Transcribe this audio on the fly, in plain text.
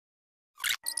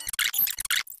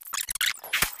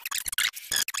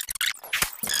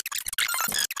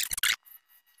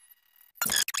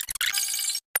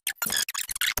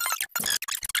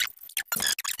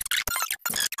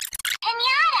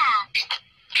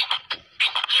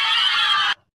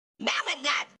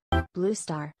Blue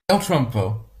Star. El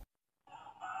Trumpo.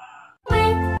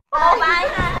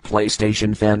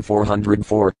 PlayStation Fan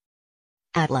 404.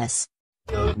 Atlas.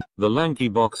 The Lanky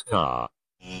Box Car.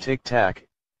 Tic-tac,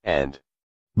 and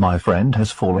My friend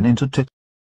has fallen into tic.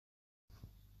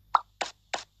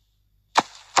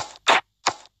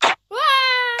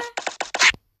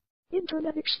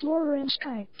 Internet Explorer and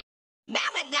Skype.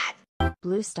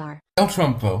 Blue Star. El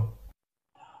Trumpo.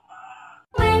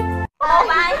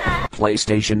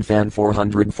 PlayStation Fan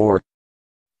 404.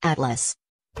 Atlas.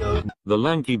 The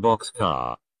Lanky Box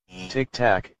Car.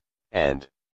 tic-tac, and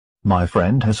My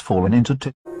friend has fallen into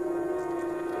tic.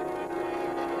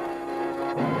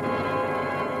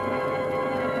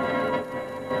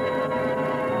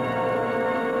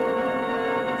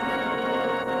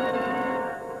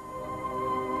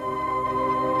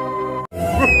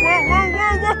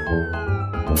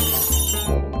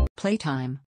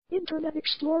 Playtime. Internet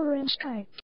Explorer and Skype.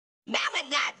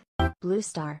 Blue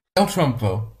Star. El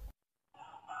Trumpo.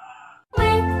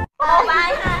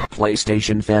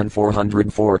 PlayStation Fan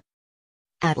 404.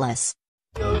 Atlas.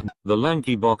 The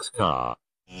Lanky Box Car.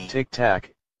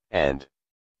 tic-tac, and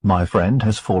My friend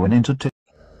has fallen into tic.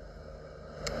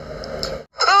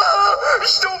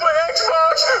 Stupid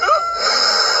Xbox!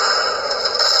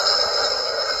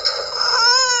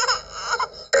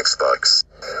 Xbox.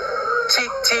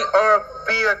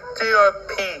 TTRP.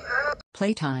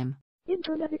 Playtime.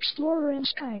 Internet Explorer and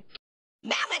Skype.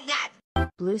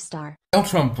 Blue Star. El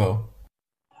Trumpo.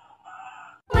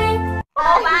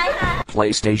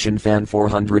 PlayStation Fan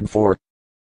 404.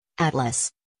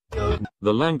 Atlas.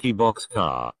 The Lanky Box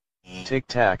Car.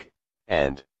 tic-tac,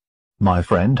 and My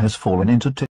friend has fallen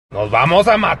into tic. ¡Nos vamos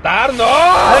a matar, no!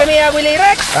 ¡Madre mía, Willy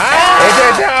Rex! ¡Ah!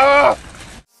 ¡Ese chavo!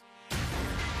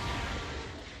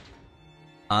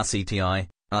 RCTI,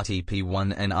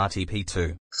 RTP1 and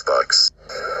RTP2. Xbox.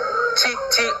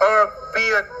 TTRP.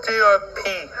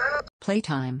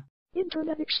 Playtime.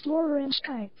 Internet Explorer and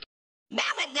Skype.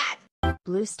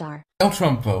 Blue Star. El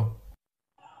Trumpo.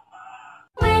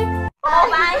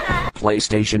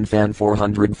 PlayStation Fan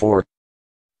 404.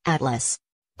 Atlas.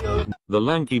 The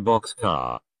Lanky Box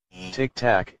Car.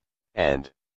 tic-tac,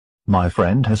 and My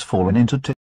friend has fallen into tic.